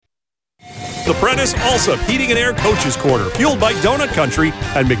The Prentice Alsop Heating and Air Coaches Corner, fueled by Donut Country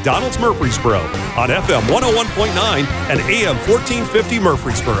and McDonald's Murfreesboro on FM 101.9 and AM 1450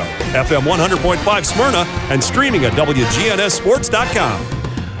 Murfreesboro, FM 100.5 Smyrna, and streaming at WGNSSports.com.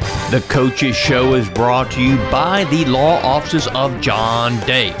 The Coaches Show is brought to you by the law offices of John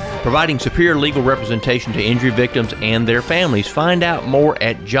Day, providing superior legal representation to injury victims and their families. Find out more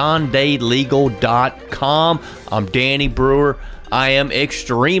at johndaylegal.com. I'm Danny Brewer. I am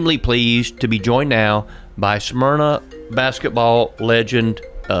extremely pleased to be joined now by Smyrna basketball legend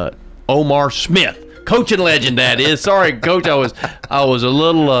Omar Smith. Coaching legend, that is. Sorry, Coach, I was a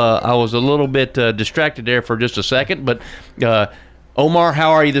little bit distracted there for just a second, but Omar,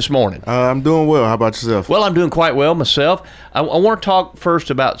 how are you this morning? I'm doing well. How about yourself? Well, I'm doing quite well myself. I want to talk first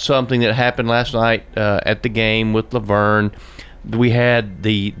about something that happened last night at the game with Laverne. We had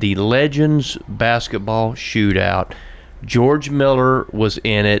the Legends basketball shootout. George Miller was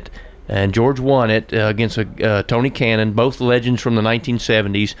in it, and George won it against Tony Cannon, both legends from the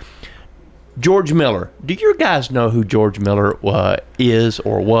 1970s. George Miller. Do your guys know who George Miller is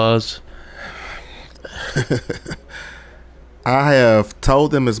or was? I have told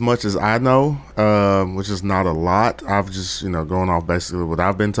them as much as I know, which is not a lot. I've just, going off basically what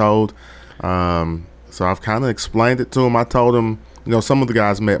I've been told. So I've kind of explained it to them. I told them, some of the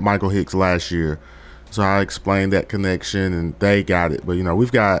guys met Michael Hicks last year. So I explained that connection, and they got it. But,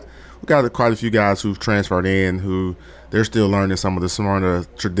 we've got quite a few guys who've transferred in who they're still learning some of the Smyrna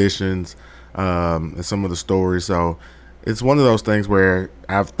traditions and some of the stories. So it's one of those things where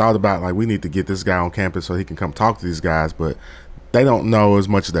I've thought about, we need to get this guy on campus so he can come talk to these guys, but they don't know as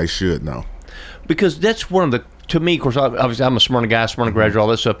much as they should know. Because that's one of the, to me, of course, obviously I'm a Smyrna guy, Smyrna graduate, all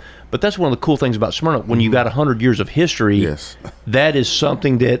that stuff, but that's one of the cool things about Smyrna. When you got 100 years of history, yes, that is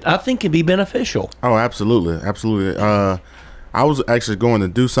something that I think can be beneficial. Oh, absolutely, absolutely. I was actually going to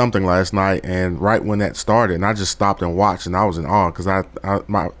do something last night, and right when that started, and I just stopped and watched, and I was in awe because I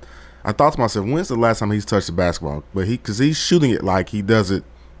thought to myself, when's the last time he's touched a basketball? But because he's shooting it like he does it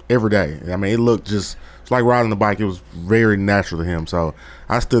every day. I mean, it looked it's like riding the bike. It was very natural to him. So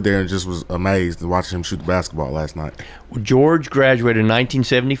I stood there and just was amazed watching him shoot the basketball last night. Well, George graduated in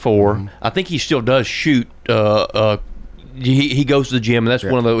 1974. Mm-hmm. I think he still does shoot. He goes to the gym, and that's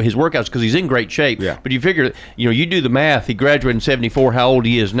one of his workouts because he's in great shape. Yeah. But you figure, you do the math. He graduated in 74, how old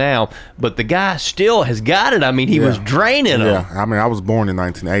he is now. But the guy still has got it. I mean, he was draining him. Yeah, I mean, I was born in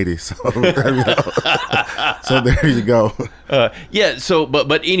 1980, so so there you go.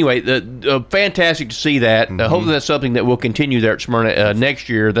 But anyway, fantastic to see that. Mm-hmm. Hopefully that's something that will continue there at Smyrna next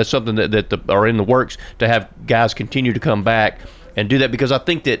year. That's something that are in the works to have guys continue to come back and do that because I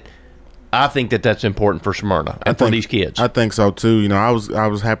think that that's important for Smyrna and for these kids. I think so too. I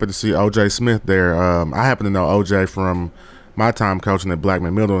was happy to see O.J. Smith there. I happen to know O.J. from my time coaching at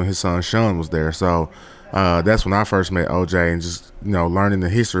Blackman Middle, and his son Sean was there. So that's when I first met O.J. and just learning the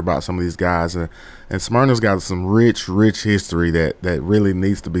history about some of these guys. And Smyrna's got some rich history that really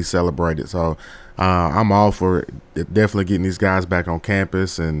needs to be celebrated. So I'm all for definitely getting these guys back on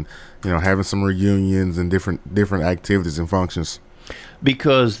campus and having some reunions and different activities and functions.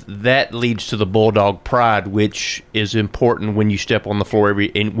 Because that leads to the Bulldog pride, which is important when you step on the floor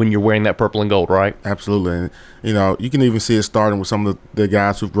when you're wearing that purple and gold, right? Absolutely. And, you can even see it starting with some of the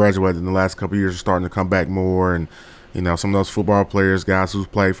guys who've graduated in the last couple of years are starting to come back more. And, some of those football players, guys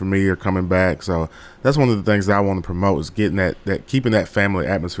who've played for me are coming back. So that's one of the things that I want to promote is getting that keeping that family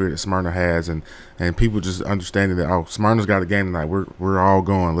atmosphere that Smyrna has and people just understanding that, Smyrna's got a game tonight. We're all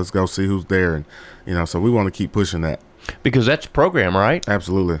going. Let's go see who's there. And, so we want to keep pushing that. Because that's the program, right?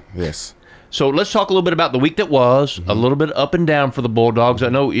 Absolutely, yes. So let's talk a little bit about the week that was, a little bit up and down for the Bulldogs. I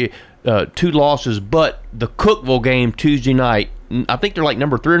know 2 losses, but the Cookeville game Tuesday night, I think they're like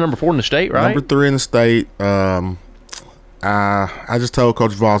number 3 or number 4 in the state, right? Number 3 in the state. I just told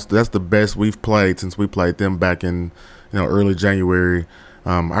Coach Voss that's the best we've played since we played them back in early January.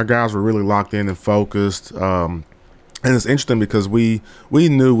 Our guys were really locked in and focused. And it's interesting because we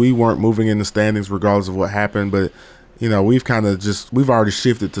knew we weren't moving in the standings regardless of what happened, but we've already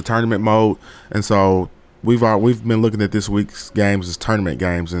shifted to tournament mode, and so we've been looking at this week's games as tournament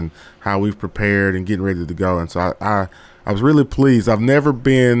games and how we've prepared and getting ready to go. And so I was really pleased. I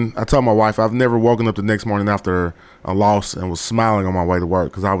told my wife I've never woken up the next morning after a loss and was smiling on my way to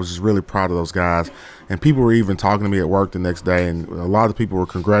work because I was just really proud of those guys. And people were even talking to me at work the next day, and a lot of people were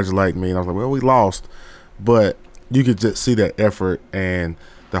congratulating me. And I was like, well, we lost, but you could just see that effort and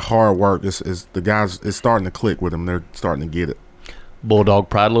the hard work is the guys. It's starting to click with them. They're starting to get it. Bulldog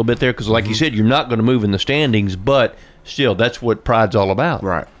pride a little bit there because, like you said, you're not going to move in the standings, but still, that's what pride's all about.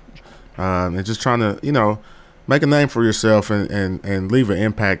 Right. And just trying to, make a name for yourself and leave an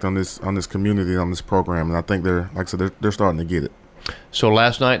impact on this community, on this program. And I think they're starting to get it. So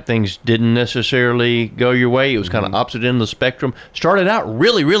last night things didn't necessarily go your way. It was kind of opposite end of the spectrum. Started out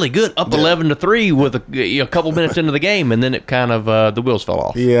really, really good, up 11-3 with a couple minutes into the game, and then it kind of the wheels fell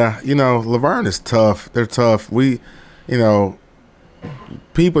off. Yeah, Laverne is tough. They're tough.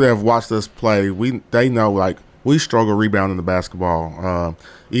 People that have watched us play, they know, like, we struggle rebounding the basketball.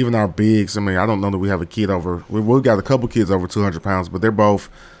 Even our bigs, I don't know that we have a kid over – we've got a couple kids over 200 pounds, but they're both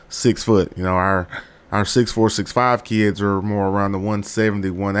 6 foot. Our 6'4", 6'5" kids are more around the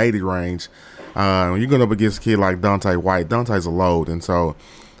 170, 180 range. When you're going up against a kid like Dante White, Dante's a load. And so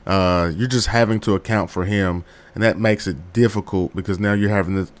you're just having to account for him, and that makes it difficult because now you're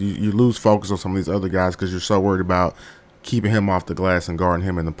having to you lose focus on some of these other guys because you're so worried about keeping him off the glass and guarding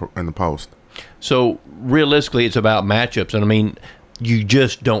him in the post. So realistically, it's about matchups. And, you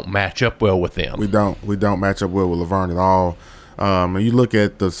just don't match up well with them. We don't match up well with Laverne at all. And you look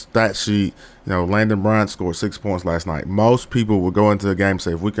at the stat sheet, Landon Bryant scored 6 points last night. Most people would go into a game and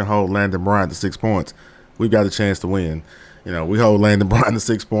say, if we can hold Landon Bryant to 6 points, we've got a chance to win. We hold Landon Bryant to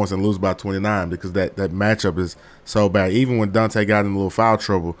 6 points and lose by 29 because that matchup is so bad. Even when Dante got in a little foul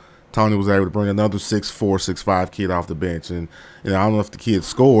trouble, Tony was able to bring another 6'4", 6'5" kid off the bench. And, I don't know if the kid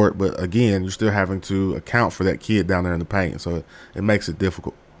scored, but, again, you're still having to account for that kid down there in the paint. So it makes it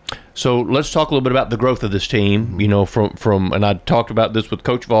difficult. So let's talk a little bit about the growth of this team. From and I talked about this with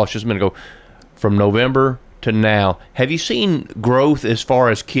Coach Voss just a minute ago, from November to now. Have you seen growth as far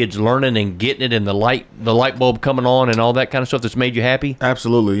as kids learning and getting it, and the light bulb coming on and all that kind of stuff that's made you happy?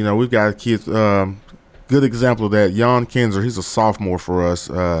 Absolutely. We've got kids. Good example of that. Jan Kinzer, he's a sophomore for us.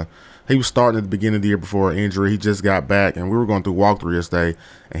 He was starting at the beginning of the year before an injury. He just got back, and we were going through walkthrough yesterday,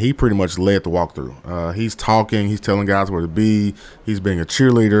 and he pretty much led the walkthrough. He's talking. He's telling guys where to be. He's being a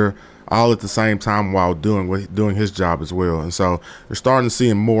cheerleader, all at the same time while doing his job as well. And so we're starting to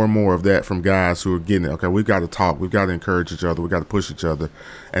see more and more of that from guys who are getting it. Okay, we've got to talk. We've got to encourage each other. We've got to push each other.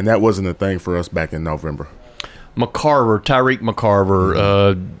 And that wasn't a thing for us back in November. Tyreek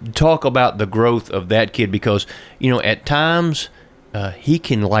McCarver, talk about the growth of that kid because, at times he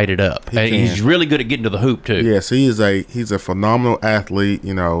can light it up. He's really good at getting to the hoop, too. Yes, he's a phenomenal athlete.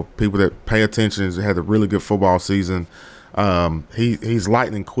 People that pay attention, he's had a really good football season. He's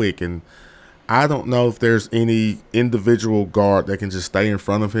lightning quick, and I don't know if there's any individual guard that can just stay in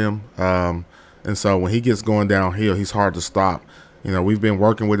front of him. And so when he gets going downhill, he's hard to stop. We've been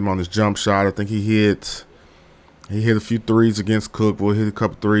working with him on his jump shot. I think he hit a few threes against Cook. We'll hit a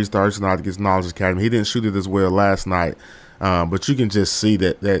couple threes Thursday night against Knowledge Academy. He didn't shoot it as well last night, but you can just see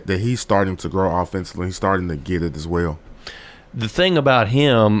that he's starting to grow offensively. He's starting to get it as well. The thing about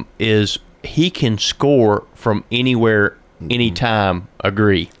him is he can score from anywhere, anytime.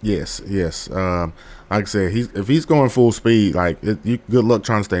 Agree? Yes. Like I said, if he's going full speed, good luck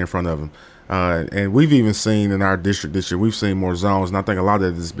trying to stay in front of him. And we've even seen in our district this year, we've seen more zones, and I think a lot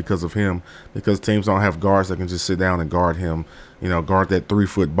of that is because of him, because teams don't have guards that can just sit down and guard him, guard that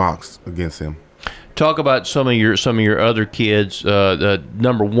 3-foot box against him. Talk about some of your other kids.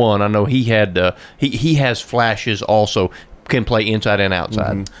 Number one, I know he has flashes also, can play inside and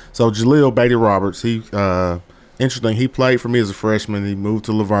outside. Mm-hmm. So Jaleel Beatty-Roberts, interesting, he played for me as a freshman. He moved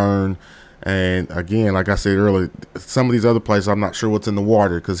to Laverne. And, again, like I said earlier, some of these other places, I'm not sure what's in the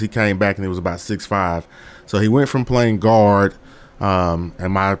water because he came back and he was about 6'5". So he went from playing guard, and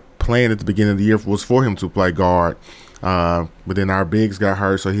my plan at the beginning of the year was for him to play guard. But then our bigs got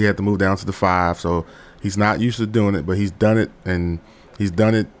hurt, so he had to move down to the 5. So he's not used to doing it, but he's done it, and he's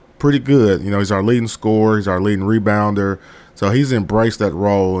done it pretty good. He's our leading scorer. He's our leading rebounder. So he's embraced that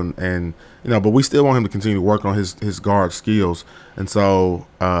role, and but we still want him to continue to work on his guard skills. And so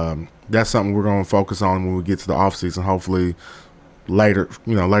that's something we're going to focus on when we get to the offseason, hopefully later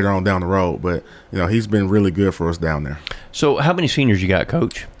on down the road. But, he's been really good for us down there. So how many seniors you got,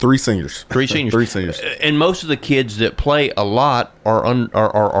 Coach? 3 seniors. 3 seniors. 3 seniors. And most of the kids that play a lot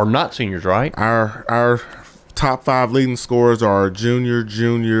are not seniors, right? Our top 5 leading scorers are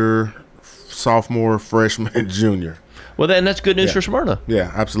junior, sophomore, freshman, and junior. Well, then that's good news for Smyrna.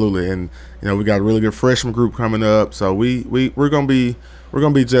 Yeah, absolutely. And we got a really good freshman group coming up, so we're gonna be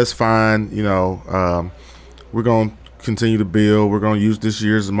just fine. We're gonna continue to build. We're gonna use this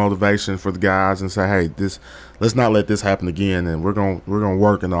year as a motivation for the guys and say, hey, let's not let this happen again. And we're gonna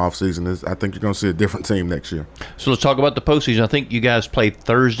work in the off season. I think you're gonna see a different team next year. So let's talk about the postseason. I think you guys played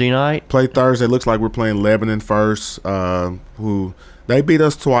Thursday night. Played Thursday. Looks like we're playing Lebanon first. Who they beat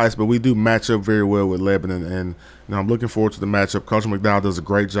us twice, but we do match up very well with Lebanon, and I'm looking forward to the matchup. Coach McDowell does a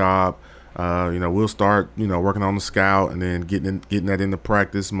great job We'll start, working on the scout and then getting that into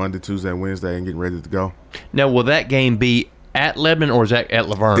practice Monday, Tuesday, and Wednesday and getting ready to go. Now, will that game be at Lebanon or is that at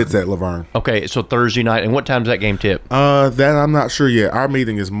Laverne? It's at Laverne. Okay, so Thursday night. And what time does that game tip? That I'm not sure yet. Our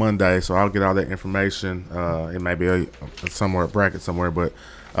meeting is Monday, so I'll get all that information. It may be somewhere, a bracket somewhere, but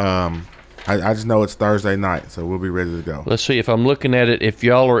I just know it's Thursday night, so we'll be ready to go. Let's see if I'm looking at it. If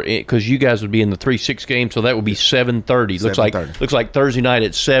y'all are, because you guys would be in the 3-6 game, so that would be 7:30. Looks like Thursday night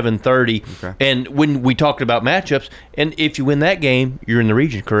at 7:30. Okay. And when we talked about matchups, and if you win that game, you're in the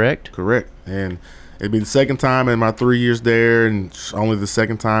region, correct? Correct. And it'd be the second time in my 3 years there, and only the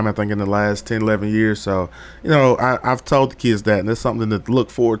second time I think in the last 10, 11 years. So, I've told the kids that, and it's something to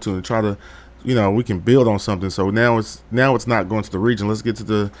look forward to and try to, we can build on something. So now it's not going to the region. Let's get to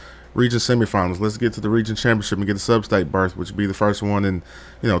the region semifinals. Let's get to the region championship and get a sub-state berth, which would be the first one in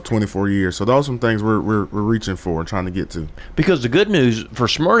 24 years. So those are some things we're reaching for and trying to get to. Because the good news for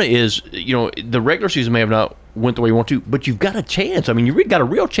Smyrna is, the regular season may have not went the way you want to, but you've got a chance. I mean, you've got a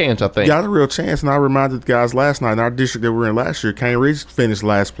real chance, I think. Got a real chance, and I reminded the guys last night in our district that we were in last year, Cane Ridge finished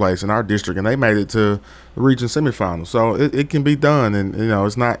last place in our district, and they made it to the region semifinals. So it can be done, and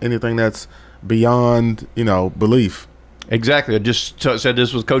it's not anything that's beyond belief. Exactly. I just said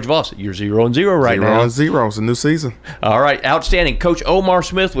this was Coach Voss. You're 0-0 right now. 0-0. It's a new season. All right. Outstanding. Coach Omar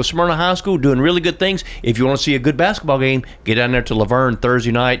Smith with Smyrna High School doing really good things. If you want to see a good basketball game, get down there to Laverne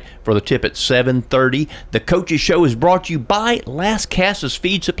Thursday night for the tip at 7:30. The Coaches Show is brought to you by Las Casas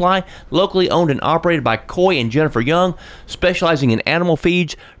Feed Supply, locally owned and operated by Coy and Jennifer Young, specializing in animal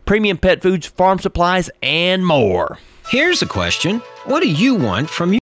feeds, premium pet foods, farm supplies, and more. Here's a question. What do you want from